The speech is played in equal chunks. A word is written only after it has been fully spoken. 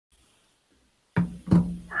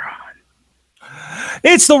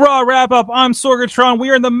It's the Raw Wrap-Up. I'm Sorgatron. We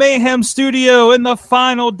are in the Mayhem Studio in the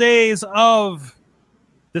final days of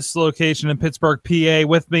this location in Pittsburgh, PA.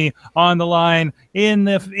 With me on the line in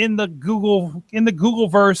the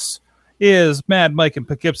Googleverse is Mad Mike in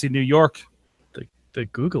Poughkeepsie, New York. The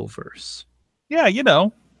Googleverse. Yeah, you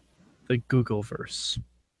know. The Googleverse.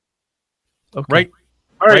 Okay. Right.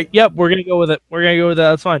 All right. Yep, we're gonna go with it.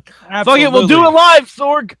 That's fine. Absolutely. Fuck it, we'll do it live,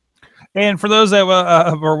 Sorg. And for those that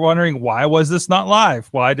were wondering, why was this not live?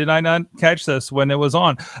 Why did I not catch this when it was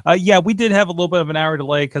on? Yeah, we did have a little bit of an hour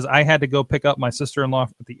delay because I had to go pick up my sister-in-law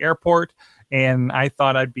at the airport, and I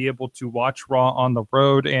thought I'd be able to watch Raw on the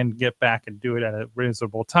road and get back and do it at a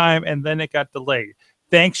reasonable time, and then it got delayed.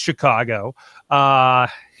 Thanks, Chicago. Yeah.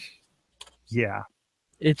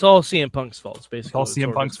 It's all CM Punk's fault, basically. It's all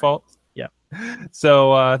CM Punk's fault? Yeah.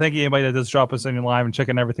 So thank you anybody that does drop us in live and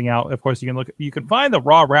checking everything out. Of course, you can find the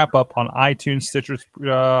Raw wrap up on iTunes, Stitcher,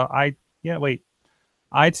 iTunes,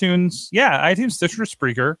 Stitcher,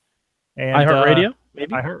 Spreaker, and iHeartRadio.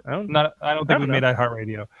 Maybe I don't think we made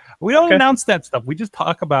iHeartRadio. We don't announce that stuff. We just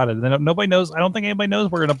talk about it. And nobody knows. I don't think anybody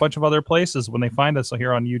knows we're in a bunch of other plations when they find us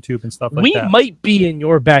here on YouTube and stuff like that. We might be in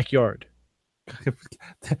your backyard.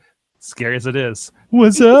 Scary as it is.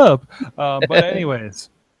 What's up? But anyways.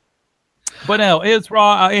 But no, it's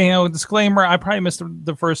Raw. Disclaimer, I probably missed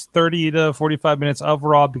the first 30 to 45 minutes of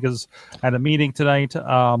Raw because I had a meeting tonight.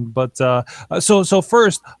 So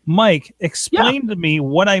first, Mike, explain to me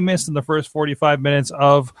what I missed in the first 45 minutes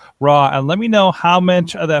of Raw, and let me know how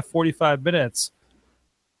much of that 45 minutes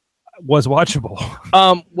was watchable.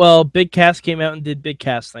 Well, Big Cass came out and did Big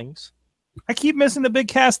Cass things. I keep missing the Big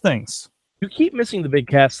Cass things. You keep missing the Big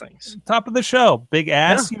Cass things. Top of the show. Big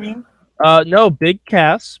ass, you mean? No, Big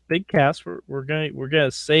Cass. Big Cass. We're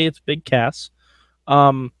gonna say it's Big Cass.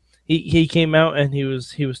 He came out and he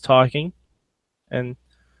was talking, and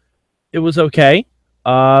it was okay.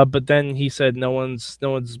 But then he said no one's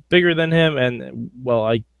bigger than him, and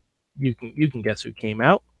well, you can guess who came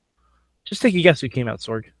out. Just take a guess who came out,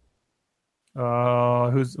 Sorg.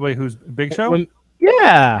 Who's Big Show?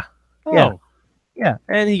 Yeah. Oh. Yeah,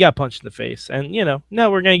 and he got punched in the face, and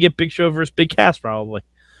now we're gonna get Big Show versus Big Cass probably.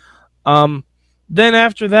 Then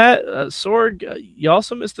after that, Sorg, you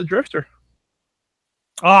also missed the Drifter.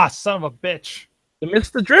 Ah, son of a bitch! You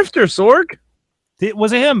missed the Drifter, Sorg.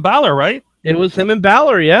 Was it him, Balor? Right? It was him and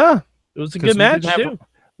Balor. Yeah, it was a good match too.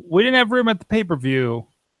 We didn't have room at the pay-per-view,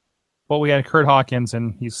 but we had Kurt Hawkins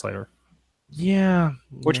and Heath Slater. Yeah.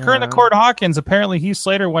 Kurt Hawkins, apparently Heath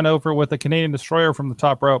Slater went over with a Canadian Destroyer from the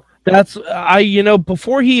top rope. That's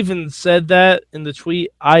before he even said that in the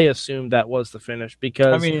tweet, I assumed that was the finish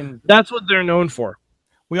because that's what they're known for.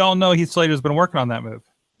 We all know Heath Slater's been working on that move.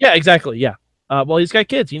 Yeah, exactly. Yeah. Well, he's got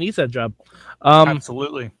kids. He needs that job.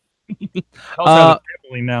 Absolutely. Also,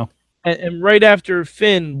 now. And right after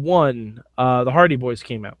Finn won, the Hardy Boys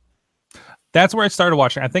came out. That's where I started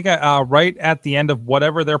watching. I think right at the end of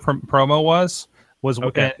whatever their promo was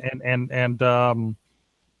okay.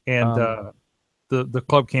 The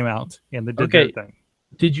club came out and they did their thing.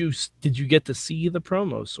 Did you get to see the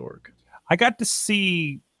promo, Sorg? I got to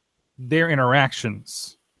see their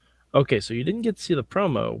interactions. Okay, so you didn't get to see the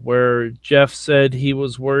promo where Jeff said he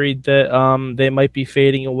was worried that they might be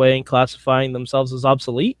fading away and classifying themselves as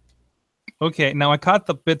obsolete. Okay, now I caught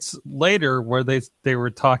the bits later where they were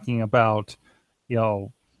talking about, where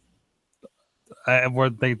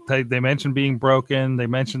they mentioned being broken. They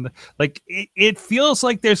mentioned it feels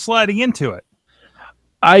like they're sliding into it.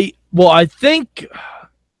 I think,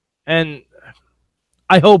 and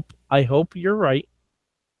I hope you're right.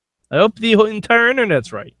 I hope the entire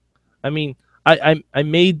internet's right. I mean, I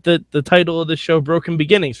made the title of the show "Broken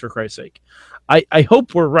Beginnings" for Christ's sake. I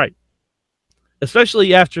hope we're right.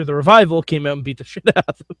 Especially after the Revival came out and beat the shit out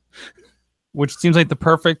of them. Which seems like the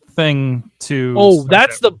perfect thing to... Oh,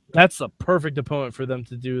 that's the perfect opponent for them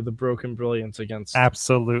to do the Broken Brilliance against.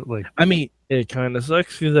 Absolutely. I mean, it kind of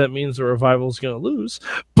sucks because that means the Revival's going to lose.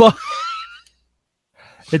 But...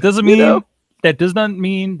 It doesn't mean... That does not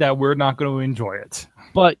mean that we're not going to enjoy it.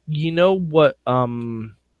 But you know what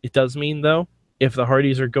it does mean, though? If the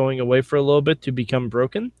Hardys are going away for a little bit to become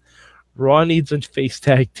broken, Raw needs a face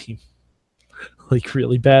tag team. Like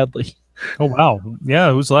really badly. Oh wow!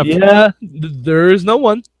 Yeah, who's left? Yeah, there is no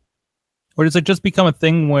one. Or does it just become a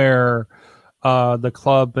thing where the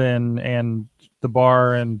club and the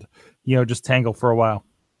bar and just tangle for a while?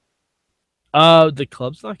 The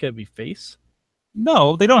club's not gonna be face.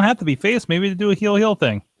 No, they don't have to be face. Maybe they do a heel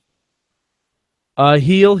thing.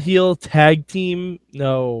 Heel tag team.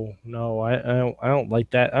 No, I don't like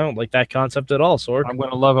that. I don't like that concept at all, Sorg. I'm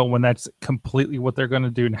gonna love it when that's completely what they're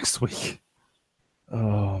gonna do next week.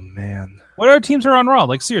 Oh man. What other teams are on Raw?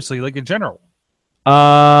 Like seriously, like in general.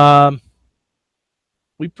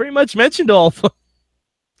 We pretty much mentioned all of them.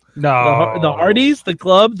 No, The Hardys, the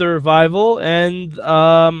Club, the Revival, and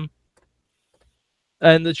the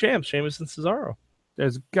champs, Sheamus and Cesaro.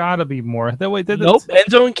 there's got to be more. That way, Nope.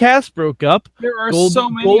 Enzo and Cass broke up. There are so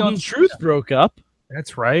many. Golden Truth broke up.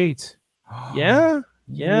 That's right. Yeah.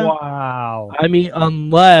 Wow. I mean,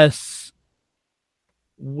 unless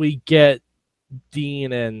we get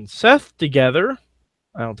Dean and Seth together,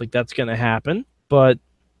 I don't think that's going to happen. But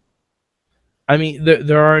I mean,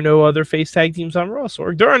 there are no other face tag teams on Raw.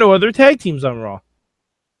 Sorg. There are no other tag teams on Raw.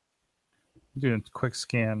 I'm doing a quick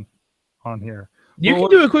scan on here. You can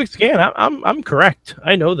do a quick scan. I'm correct.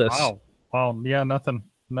 I know this. Wow. Yeah, nothing.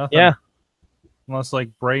 Yeah. Unless like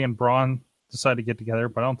Bray and Braun decide to get together,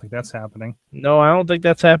 but I don't think that's happening. No, I don't think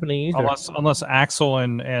that's happening either. Unless Axel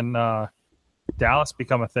and Dallas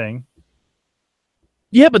become a thing.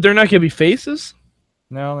 Yeah, but they're not going to be faces.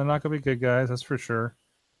 No, they're not going to be good guys. That's for sure.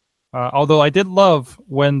 Although I did love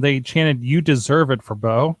when they chanted "You deserve it" for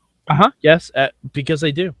Bo. Yes, because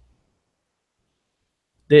they do.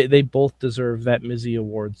 They both deserve that Mizzy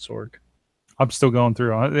Award, Sorg. I'm still going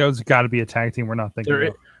through. There's got to be a tag team we're not thinking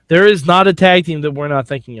of. There is not a tag team that we're not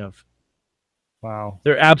thinking of. Wow.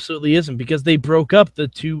 There absolutely isn't, because they broke up the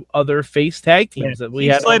two other face tag teams that we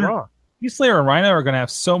had on Raw. Heath Slater and Rhino are going to have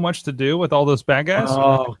so much to do with all those bad guys.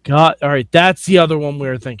 Oh, God. All right, that's the other one we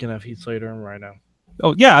were thinking of, Heath Slater and Rhino.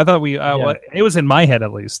 Oh, yeah, I thought it was in my head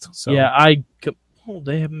at least. So. Yeah,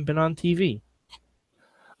 they haven't been on TV.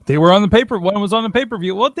 They were on the paper. One was on the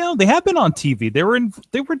pay-per-view. Well, no, they have been on TV. They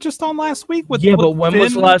were just on last week with. Yeah, but when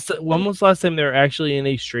was the last time they were actually in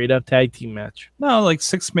a straight up tag team match? No, like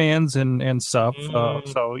 6-mans and stuff.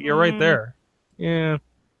 So you're right there. Yeah,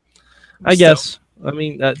 I guess. I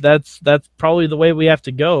mean that's probably the way we have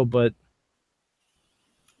to go. But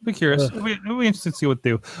be curious. It'll be interesting to see what they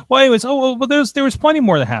do. Well, anyways, there was plenty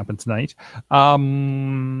more that happened tonight.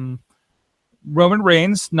 Roman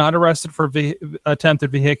Reigns not arrested for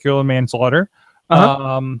attempted vehicular manslaughter.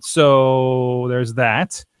 So there's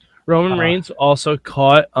that. Roman Reigns also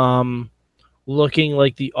caught looking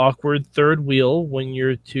like the awkward third wheel when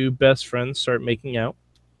your two best friends start making out.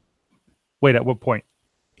 Wait, at what point?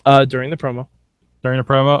 During the promo. During the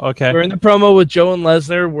promo? Okay. During the promo with Joe and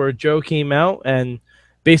Lesnar, where Joe came out and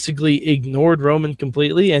basically ignored Roman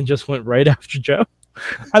completely and just went right after Joe.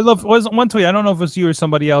 I love one tweet. I don't know if it was you or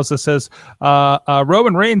somebody else that says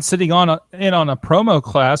Roman Reigns sitting in on a promo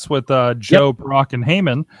class with Joe, Brock, and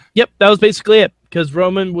Heyman. Yep, that was basically it. Because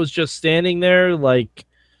Roman was just standing there like,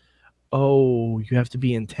 "Oh, you have to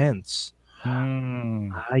be intense."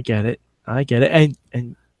 I get it,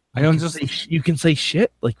 and I don't you can say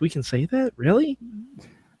shit like we can say that, really.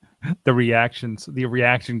 The reaction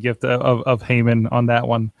gift of Heyman on that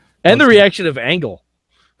one, and the reaction of Angle.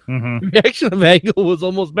 Mm-hmm. The reaction of Angle was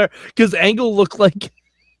almost better because Angle looked like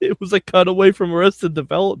it was a cutaway from Arrested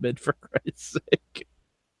Development, for Christ's sake.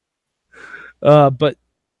 But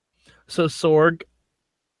so Sorg,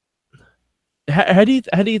 how do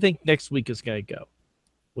you think next week is going to go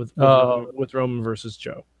with Roman versus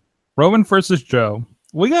Joe? Roman versus Joe.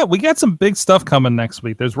 We got some big stuff coming next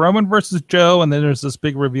week. There's Roman versus Joe, and then there's this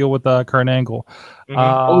big reveal with Kurt Angle.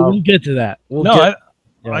 We'll get to that.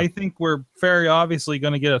 I think we're very obviously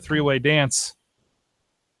going to get a 3-way dance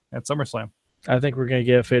at SummerSlam. I think we're going to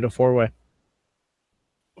get a fatal 4-way.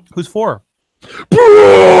 Who's for? Braun!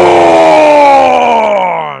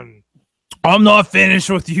 I'm not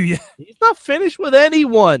finished with you yet. He's not finished with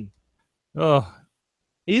anyone. Oh,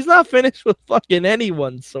 he's not finished with fucking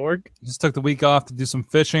anyone, Sorg. Just took the week off to do some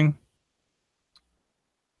fishing.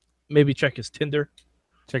 Maybe check his Tinder.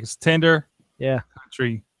 Yeah.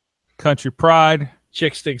 Country pride.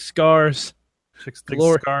 Chicks dig scars.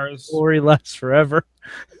 Scars. Glory lasts forever.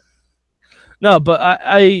 No, but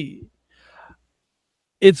I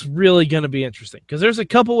it's really going to be interesting because there's a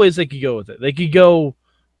couple ways they could go with it. They could go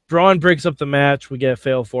Braun breaks up the match. We get a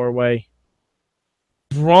fail 4-way.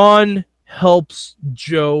 Braun helps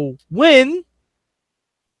Joe win.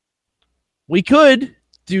 We could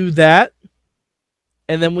do that.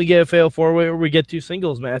 And then we get a fail 4-way or we get 2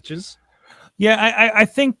 singles matches. Yeah, I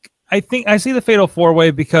think I see the fatal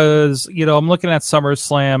 4-way because I'm looking at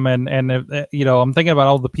SummerSlam and I'm thinking about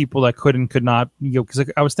all the people that could and could not, because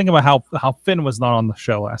I was thinking about how Finn was not on the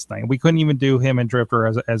show last night. We couldn't even do him and Drifter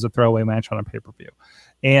as a throwaway match on a pay-per-view,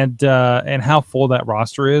 and how full that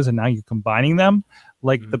roster is, and now you're combining them.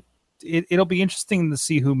 Like it'll be interesting to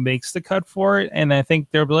see who makes the cut for it, and I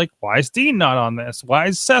think they'll be like, why is Dean not on this? Why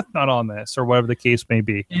is Seth not on this? Or whatever the case may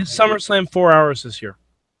be. Is SummerSlam 4 hours this year?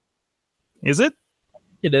 Is it?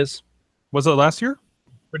 It is. Was it last year?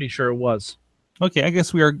 pretty sure it was. Okay, I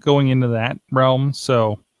guess we are going into that realm.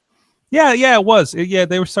 So, yeah, it was. Yeah,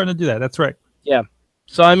 they were starting to do that. That's right. Yeah.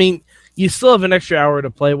 So, I mean, you still have an extra hour to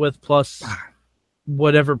play with, plus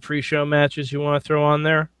whatever pre-show matches you want to throw on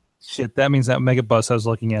there. Shit, that means that Mega Bus I was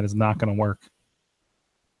looking at is not going to work.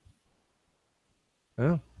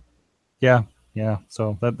 Oh. Yeah.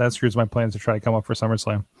 So that screws my plans to try to come up for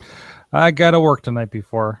SummerSlam. I got to work the night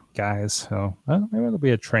before, guys. So maybe it'll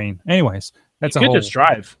be a train. Anyways, that's you a could whole. just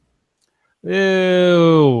drive.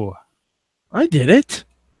 Ew. I did it.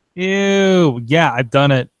 Ew. Yeah, I've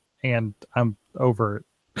done it, and I'm over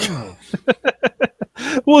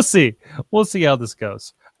it. We'll see. We'll see how this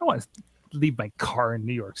goes. I don't want to leave my car in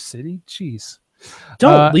New York City. Jeez.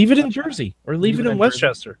 Don't leave it in Jersey or leave it in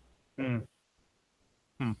Westchester.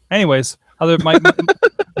 Anyways,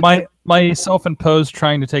 my self-imposed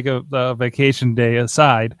trying to take a vacation day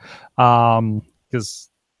aside, because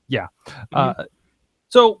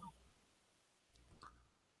so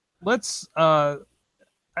let's what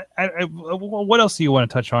else do you want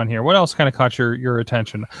to touch on here? What else kind of caught your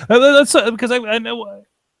attention? Let's because I know.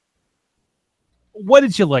 What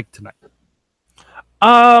did you like tonight?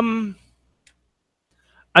 I mean,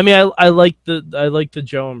 I like the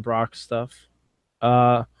Joe and Brock stuff.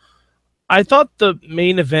 I thought the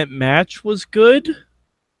main event match was good.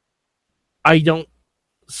 I don't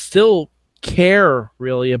still care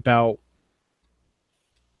really about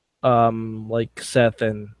like Seth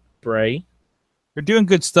and Bray. They're doing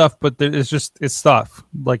good stuff, but it's stuff.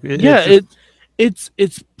 Like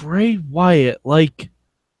it's Bray Wyatt. Like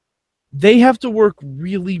they have to work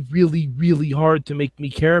really, really, really hard to make me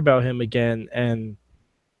care about him again. And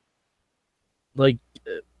like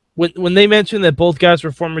when they mentioned that both guys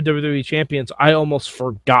were former WWE champions, I almost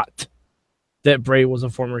forgot that Bray was a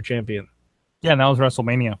former champion. Yeah, and that was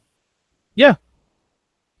WrestleMania. Yeah.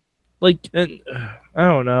 Like, and I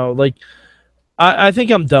don't know. Like, I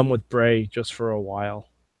think I'm done with Bray just for a while.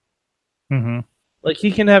 Mm-hmm. Like,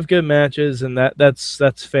 he can have good matches, and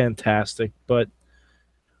that's fantastic. But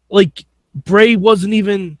like, Bray wasn't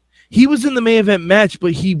even. He was in the main event match,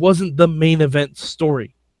 but he wasn't the main event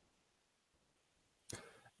story.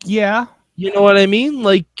 Yeah. You know what I mean?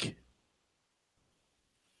 Like,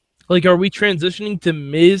 are we transitioning to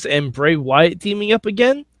Miz and Bray Wyatt teaming up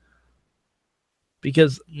again?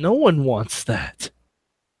 Because no one wants that.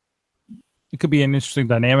 It could be an interesting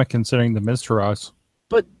dynamic considering the Miz Taraj.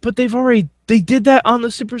 But they did that on the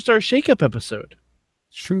Superstar Shakeup episode.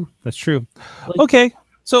 It's true. That's true. Like, okay.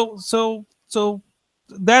 So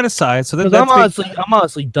that aside, I'm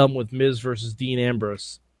honestly done with Miz versus Dean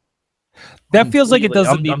Ambrose. That feels like it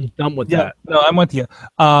doesn't. I'm done with that. No, I'm with you.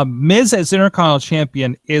 Miz as Intercontinental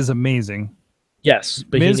Champion is amazing. Yes,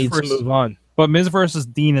 but Miz he needs to move on. But Miz versus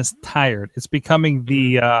Dean is tired. It's becoming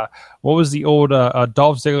the what was the old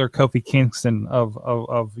Dolph Ziggler, Kofi Kingston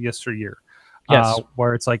of yesteryear. Yes,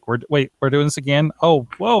 where it's like we're doing this again. Oh,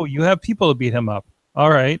 whoa! You have people to beat him up. All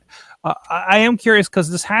right. I am curious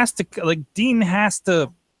because this has to Dean has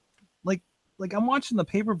to like I'm watching the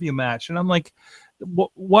pay-per-view match and I'm like,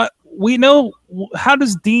 what we know? How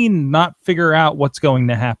does Dean not figure out what's going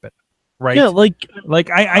to happen? Right? Yeah, like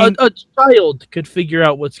a child could figure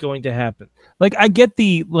out what's going to happen. Like I get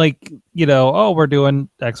the we're doing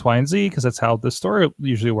X, Y, and Z because that's how the story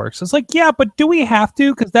usually works. It's like, yeah, but do we have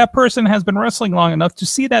to? Because that person has been wrestling long enough to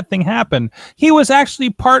see that thing happen. He was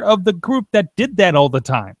actually part of the group that did that all the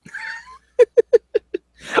time.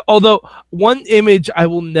 Although one image I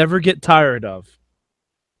will never get tired of,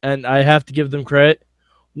 and I have to give them credit,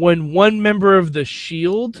 when one member of the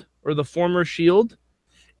Shield or the former Shield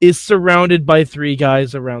is surrounded by three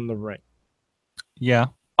guys around the ring. Yeah.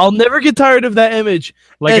 I'll never get tired of that image.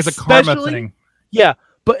 Like it's a karma thing. Yeah,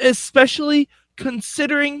 but especially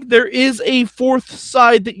considering there is a fourth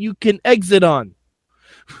side that you can exit on.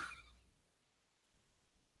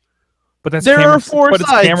 But that's there are four sides.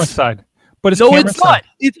 It's camera side. But it's no, camera it's side. not.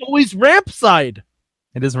 It's always ramp side.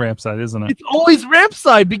 It is ramp side, isn't it? It's always ramp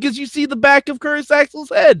side because you see the back of Curtis Axel's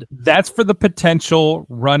head. That's for the potential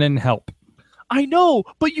run and help. I know,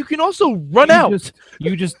 but you can also run out.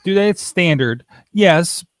 You just do that standard.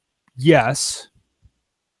 Yes.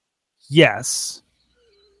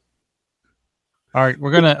 All right,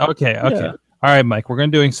 we're gonna okay. Yeah. All right, Mike, we're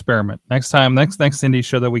gonna do an experiment. Next indie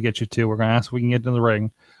show that we get you to, we're gonna ask if we can get into the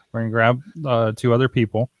ring. We're gonna grab two other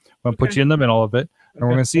people. We're gonna put you in the middle of it, and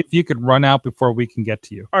we're gonna see if you could run out before we can get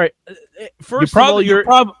to you. All right. First of all,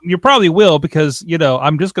 you probably will because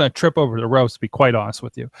I'm just gonna trip over the ropes. To be quite honest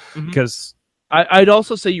with you, because I'd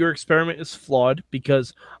also say your experiment is flawed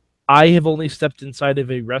because I have only stepped inside of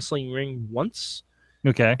a wrestling ring once.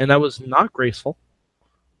 Okay. And that was not graceful.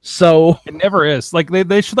 So It never is. Like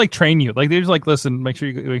they should like train you. Like they just like listen, make sure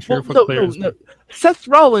your foot clear. no. Seth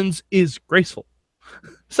Rollins is graceful.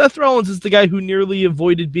 Seth Rollins is the guy who nearly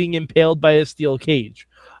avoided being impaled by a steel cage.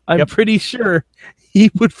 I'm pretty sure he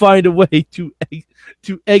would find a way to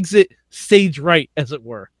exit stage right, as it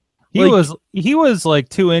were. He was like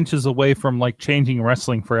 2 inches away from like changing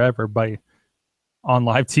wrestling forever on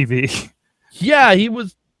live TV. Yeah, he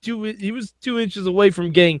was 2 inches away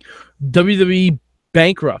from getting WWE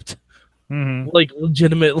bankrupt. Mm-hmm. Like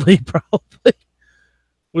legitimately, probably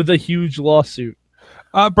with a huge lawsuit.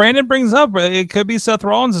 Brandon brings up it could be Seth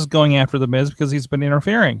Rollins is going after the Miz because he's been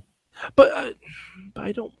interfering. But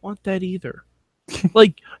I don't want that either.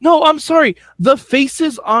 Like, no, I'm sorry. The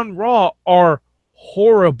faces on Raw are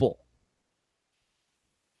horrible.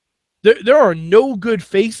 There are no good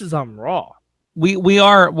faces on Raw. We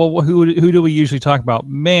are who do we usually talk about?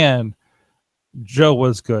 Man, Joe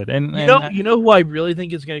was good, and you know who I really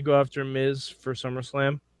think is going to go after Miz for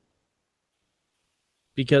SummerSlam?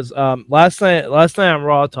 Because last night on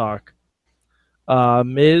Raw Talk,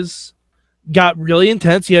 Miz got really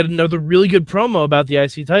intense. He had another really good promo about the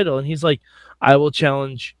IC title, and he's like, "I will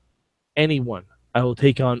challenge anyone. I will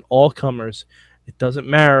take on all comers. It doesn't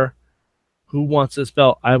matter who wants this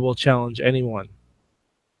belt. I will challenge anyone."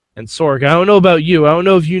 And Sorg, I don't know about you. I don't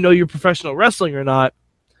know if you know your professional wrestling or not,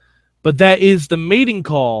 but that is the mating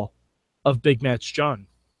call of Big Match John.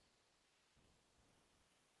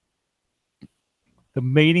 The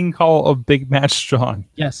mating call of Big Match John.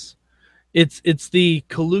 Yes. It's the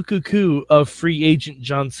Kalukuku of free agent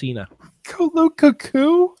John Cena.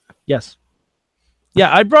 Kalukuku? Yes.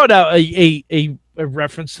 Yeah, I brought out a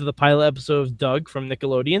reference to the pilot episode of Doug from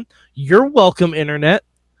Nickelodeon. You're welcome, Internet.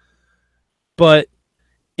 But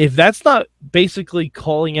if that's not basically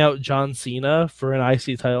calling out John Cena for an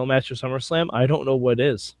IC title match or SummerSlam, I don't know what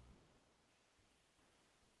is.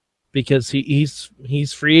 Because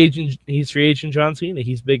he's free agent John Cena.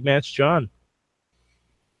 He's Big Match John.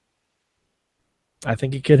 I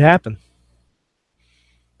think it could happen.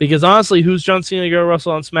 Because honestly, who's John Cena going to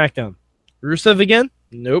wrestle on SmackDown? Rusev again?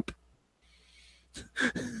 Nope.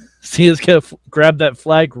 Cena's going to grab that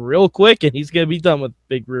flag real quick, and he's going to be done with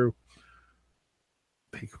Big Roo.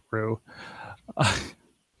 Big Roo.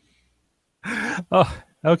 Oh,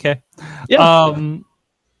 okay. Yeah.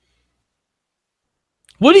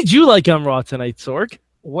 What did you like on Raw tonight, Sorg?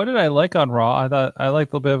 What did I like on Raw? I thought I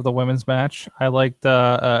liked a little bit of the women's match. I liked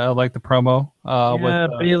the promo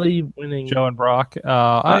with Bayley winning Joe and Brock.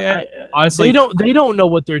 I honestly they don't know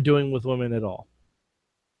what they're doing with women at all.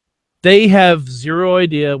 They have zero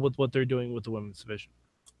idea with what they're doing with the women's division.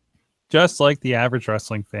 Just like the average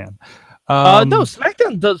wrestling fan. No,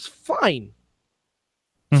 SmackDown does fine.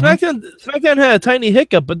 Mm-hmm. SmackDown had a tiny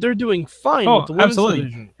hiccup, but they're doing fine with the women's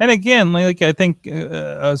division. And again, like I think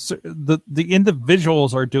the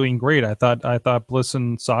individuals are doing great. I thought Bliss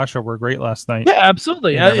and Sasha were great last night. Yeah,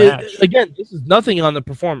 absolutely. Again, this is nothing on the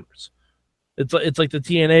performers. It's like the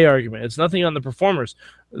TNA argument. It's nothing on the performers.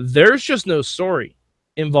 There's just no story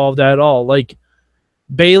involved at all. Like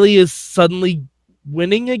Bayley is suddenly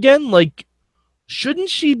winning again. Like, shouldn't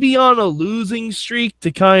she be on a losing streak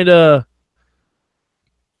to kind of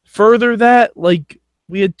further that? Like,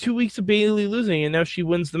 we had 2 weeks of Bayley losing, and now she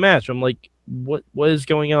wins the match. I'm like, what is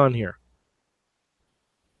going on here?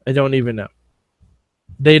 I don't even know.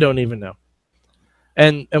 They don't even know.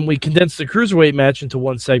 And we condensed the Cruiserweight match into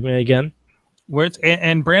one segment again.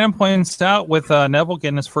 And Brandon points out with Neville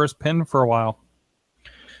getting his first pin for a while.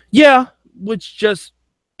 Yeah, which just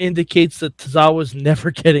indicates that Tozawa's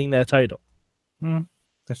never getting that title.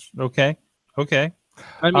 That's okay.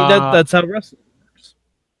 I mean, that's how wrestling works.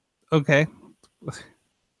 Okay.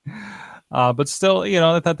 But still,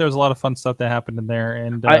 I thought there was a lot of fun stuff that happened in there.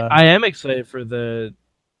 And I am excited for the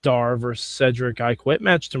Dar versus Cedric I Quit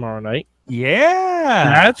match tomorrow night.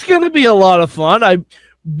 Yeah. That's going to be a lot of fun. I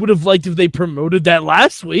would have liked if they promoted that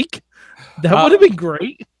last week. That would have been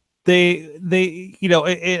great. They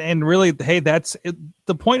and really, hey, that's it.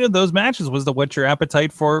 The point of those matches was to whet your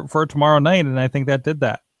appetite for tomorrow night, and I think that did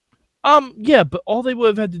that. Yeah, but all they would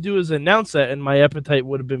have had to do is announce that, and my appetite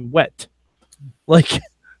would have been wet. Like,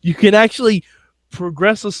 you can actually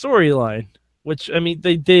progress a storyline, which I mean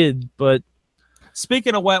they did, but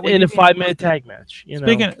speaking of wet, in a 5-minute tag match.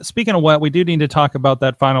 Speaking of wet, we do need to talk about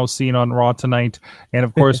that final scene on Raw tonight, and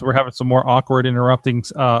of course, we're having some more awkward interrupting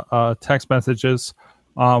text messages.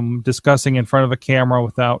 Discussing in front of a camera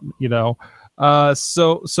without,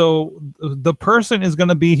 so the person is going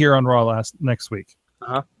to be here on Raw next week.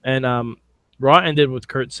 And Raw ended with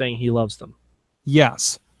Kurt saying he loves them.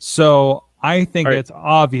 Yes. So I think it's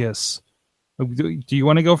obvious. Do you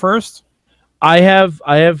want to go first? I have.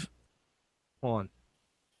 Hold on.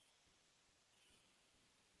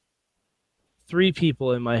 3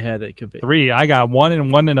 people in my head it could be. 3. I got one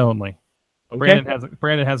and only. Okay.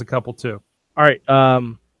 Brandon has a couple too. All right.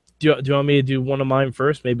 Do you want me to do one of mine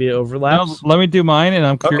first? Maybe it No, overlaps. let me do mine, and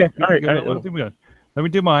I'm curious. Okay. All right. Let me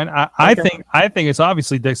do mine. I think it's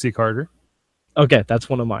obviously Dixie Carter. Okay, that's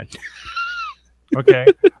one of mine. Okay.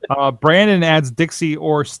 Brandon adds Dixie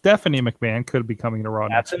or Stephanie McMahon could be coming to Raw.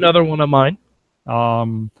 That's another one of mine.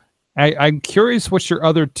 I'm curious what your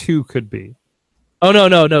other 2 could be. Oh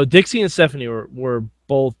no! Dixie and Stephanie were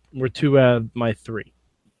 2 out of my 3.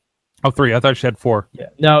 Oh, 3. I thought she had 4. Yeah.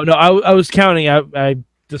 No. I was counting. I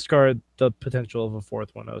discarded the potential of a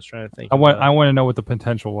 4th one. I was trying to think. I want to know what the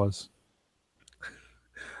potential was.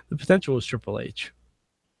 The potential was Triple H.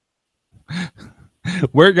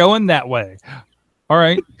 We're going that way. All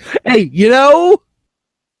right. Hey,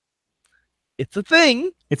 it's a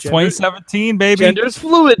thing. It's 2017, baby. Gender's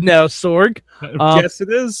fluid now, Sorg. Yes, it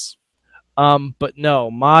is. But no,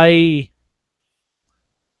 my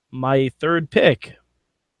 3rd pick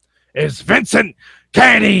is Vincent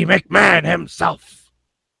Kenny McMahon himself.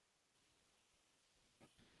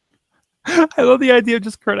 I love the idea of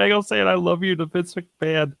just Kurt Angle saying "I love you" to Vince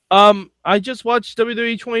McMahon. I just watched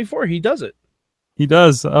WWE 24. He does it. He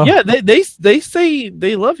does. Yeah, they say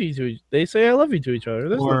they love you they say "I love you" to each other.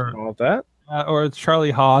 There's nothing wrong with that. Or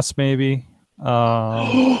Charlie Haas, maybe.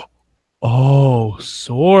 Oh,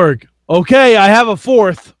 Sorg. Okay, I have a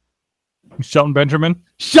 4th. Shelton Benjamin.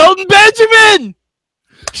 Shelton Benjamin.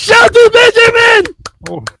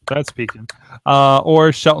 Oh, that's speaking.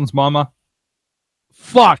 Or Shelton's mama.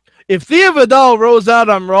 Fuck. If Thea Vidal rolls out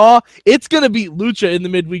on Raw, it's going to beat Lucha in the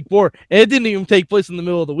midweek war. And it didn't even take place in the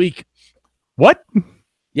middle of the week. What?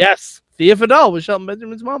 Yes. Thea Vidal was Shelton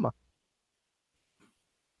Benjamin's mama.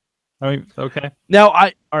 I mean, okay. Now,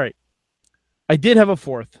 all right. I did have a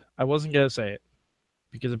 4th. I wasn't going to say it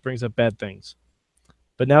because it brings up bad things.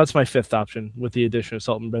 But now it's my 5th option with the addition of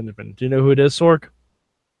Shelton Benjamin. Do you know who it is, Sorg?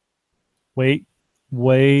 Wait.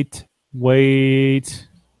 The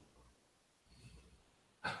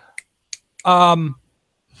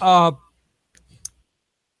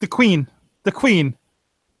Queen.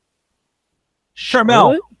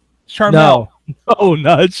 Charmel. No,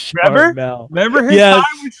 not Charmel. Remember his time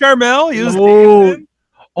with Charmel? He was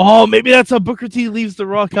Oh, maybe that's how Booker T leaves the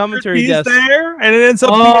Raw commentary desk. He's there, and it ends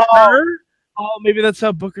up being her. Oh, maybe that's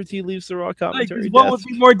how Booker T leaves the Raw commentary desk. What would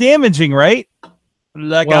be more damaging, right?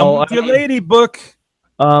 Like, I'm with your lady, Book.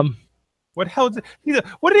 What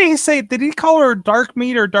did he say? Did he call her dark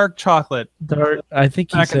meat or dark chocolate? I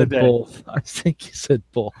think he said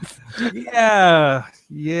both. Yeah.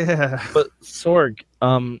 But Sorg,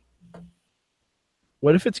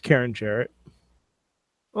 what if it's Karen Jarrett?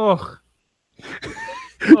 Oh.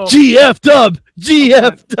 GF dub.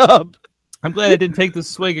 I'm glad I didn't take the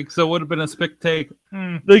swig because it would have been a spick take.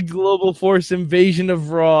 The Global Force invasion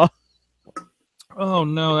of Raw. Oh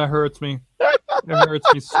no, that hurts me. It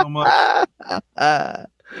hurts me so much.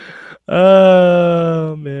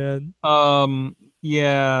 Oh man.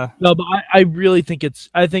 Yeah. No, but I really think it's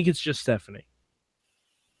just Stephanie.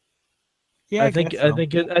 Yeah, I think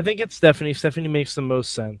it's Stephanie. Stephanie makes the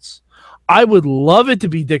most sense. I would love it to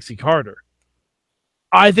be Dixie Carter.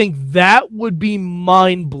 I think that would be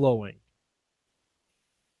mind blowing.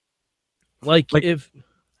 Like if.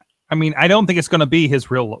 I mean, I don't think it's going to be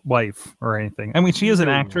his real wife or anything. I mean, she is an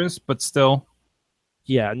actress, but still.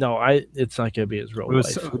 Yeah, no, it's not going to be his real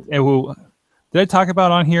wife. Did I talk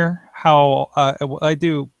about on here how I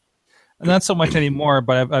do, not so much anymore,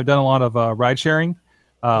 but I've done a lot of ride sharing,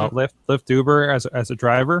 Lyft, Uber as a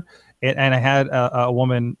driver, and I had a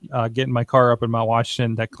woman get in my car up in Mount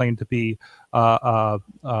Washington that claimed to be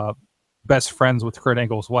best friends with Kurt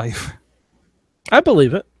Angle's wife. I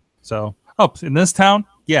believe it. So, in this town.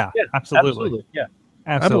 Yeah, absolutely. Yeah,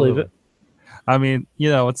 absolutely. I believe it. I mean,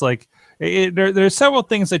 it's like there's several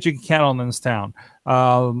things that you can count on in this town.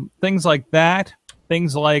 Things like that.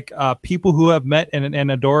 Things like people who have met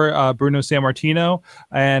and adore Bruno Sammartino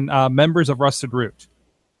and members of Rusted Root.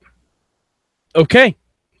 Okay.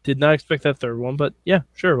 Did not expect that 3rd one, but yeah,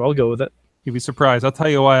 sure, I'll go with it. You'd be surprised. I'll tell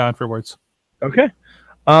you why afterwards. Okay.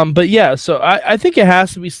 But yeah, so I think it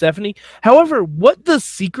has to be Stephanie. However, what the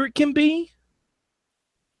secret can be,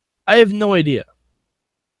 I have no idea.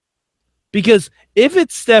 Because if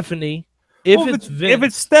it's Stephanie, if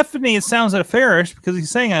it's Stephanie, it sounds fairish because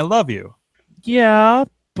he's saying "I love you." Yeah,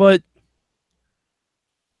 but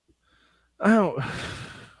I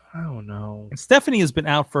don't know. And Stephanie has been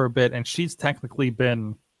out for a bit, and she's technically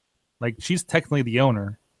the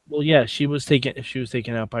owner. Well, yeah, she was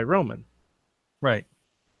taken out by Roman, right?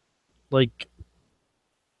 Like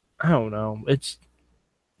I don't know. It's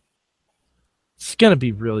gonna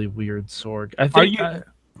be really weird, Sorg. I Are think. you?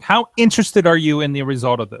 How interested are you in the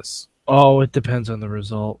result of this? Oh, it depends on the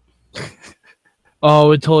result.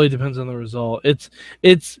 Oh, it totally depends on the result. It's.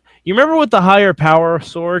 You remember with the higher power,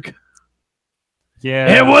 Sorg?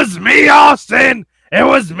 Yeah. It was me, Austin. It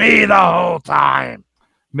was me the whole time.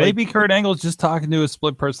 Maybe Kurt Angle's just talking to his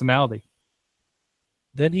split personality.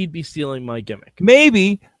 Then he'd be stealing my gimmick.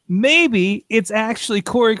 Maybe it's actually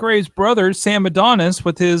Corey Graves' brother, Sam Adonis,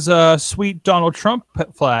 with his sweet Donald Trump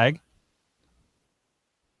flag.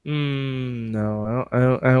 No,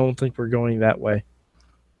 I don't think we're going that way.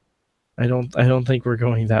 I don't think we're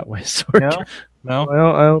going that way. Sorg. No.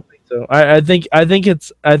 I don't think so. I think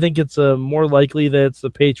it's more likely that it's the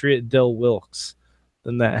Patriot Dill Wilkes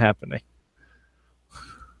than that happening.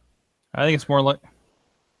 I think it's more like,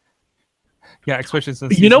 yeah, especially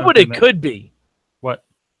since you know what it could be. What?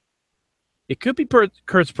 It could be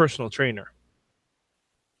Kurt's personal trainer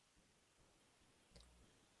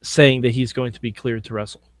saying that he's going to be cleared to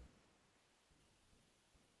wrestle,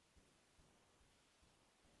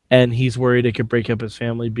 and he's worried it could break up his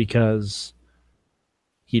family because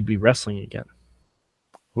he'd be wrestling again.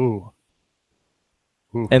 Ooh.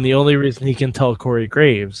 And the only reason he can tell Corey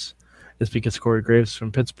Graves is because Corey Graves is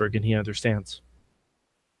from Pittsburgh and he understands.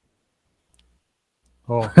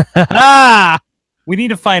 Oh. We need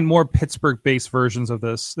to find more Pittsburgh-based versions of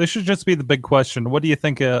this. This should just be the big question. What do you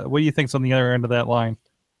think? What do you think's on the other end of that line?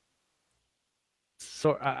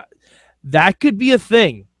 So that could be a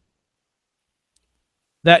thing.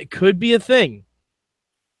 That could be a thing.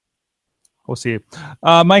 We'll see.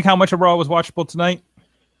 Mike, how much of Raw was watchable tonight?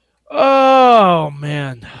 Oh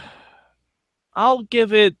man, I'll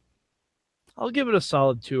give it a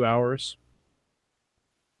solid 2 hours.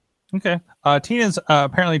 Okay. Tina's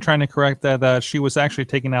apparently trying to correct that she was actually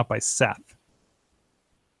taken out by Seth.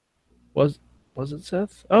 Was it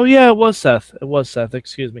Seth? Oh yeah, it was Seth. It was Seth.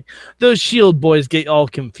 Excuse me. Those Shield boys get all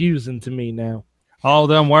confusing to me now. All of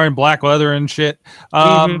them wearing black leather and shit.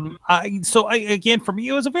 Again, for me,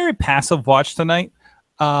 it was a very passive watch tonight.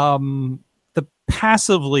 I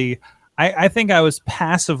think I was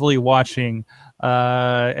passively watching.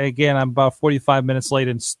 Again, I'm about 45 minutes late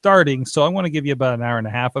in starting, so I'm going to give you about an hour and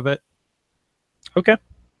a half of it. Okay.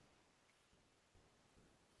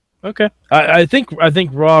 I think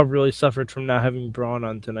Raw really suffered from not having Braun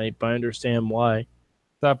on tonight, but I understand why.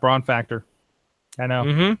 That Braun factor. I know.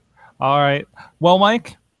 Mm-hmm. All right. Well,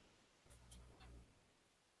 Mike,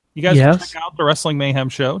 you guys can check out the Wrestling Mayhem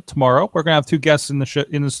show tomorrow. We're going to have two guests in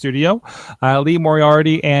the studio, Lee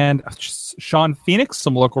Moriarty and Sean Phoenix,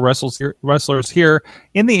 some local wrestlers here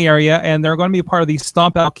in the area, and they're going to be part of the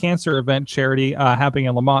Stomp Out Cancer event charity happening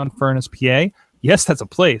in Lamont Furnace, PA. Yes, that's a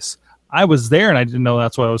place. I was there and I didn't know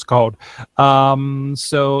that's what it was called.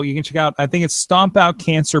 So you can check out, I think it's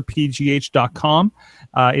stompoutcancerpgh.com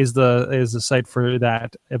is the site for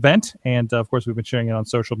that event. And of course, we've been sharing it on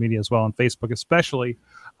social media as well, on Facebook especially.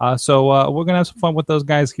 So we're going to have some fun with those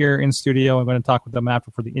guys here in studio. I'm going to talk with them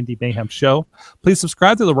after for the Indie Mayhem show. Please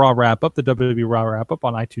subscribe to the Raw Wrap-Up, the WWE Raw Wrap-Up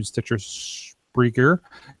on iTunes, Stitcher, Spreaker,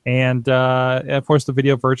 and of course the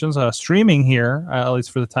video versions streaming here, at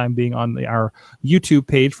least for the time being, on our YouTube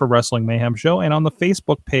page for Wrestling Mayhem Show, and on the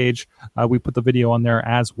Facebook page we put the video on there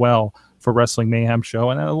as well for Wrestling Mayhem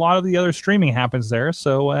Show, and a lot of the other streaming happens there.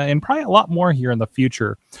 So and probably a lot more here in the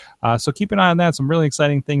future. So keep an eye on that. Some really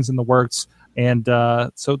exciting things in the works, and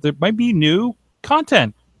so there might be new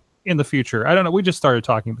content in the future. I don't know. We just started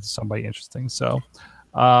talking with somebody interesting, so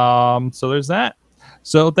there's that.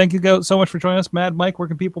 So thank you so much for joining us, Mad Mike. Where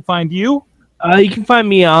can people find you? You can find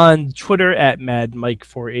me on Twitter at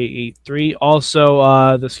MadMike4883.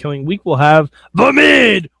 Also, this coming week we'll have the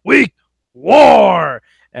Midweek War,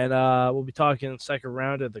 and we'll be talking second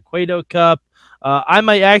round of the Cueto Cup. I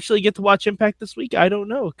might actually get to watch Impact this week. I don't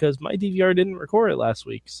know because my DVR didn't record it last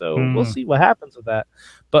week, so we'll see what happens with that.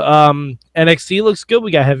 But NXT looks good. We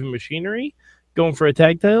got Heavy Machinery going for a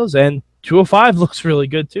tag titles, and 205 looks really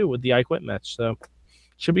good too with the I Quit match. So.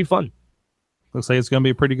 Should be fun. Looks like it's going to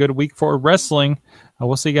be a pretty good week for wrestling.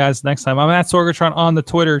 We'll see you guys next time. I'm at Sorgatron on the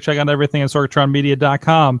Twitter. Check out everything at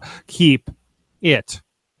sorgatronmedia.com. Keep it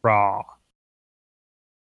raw.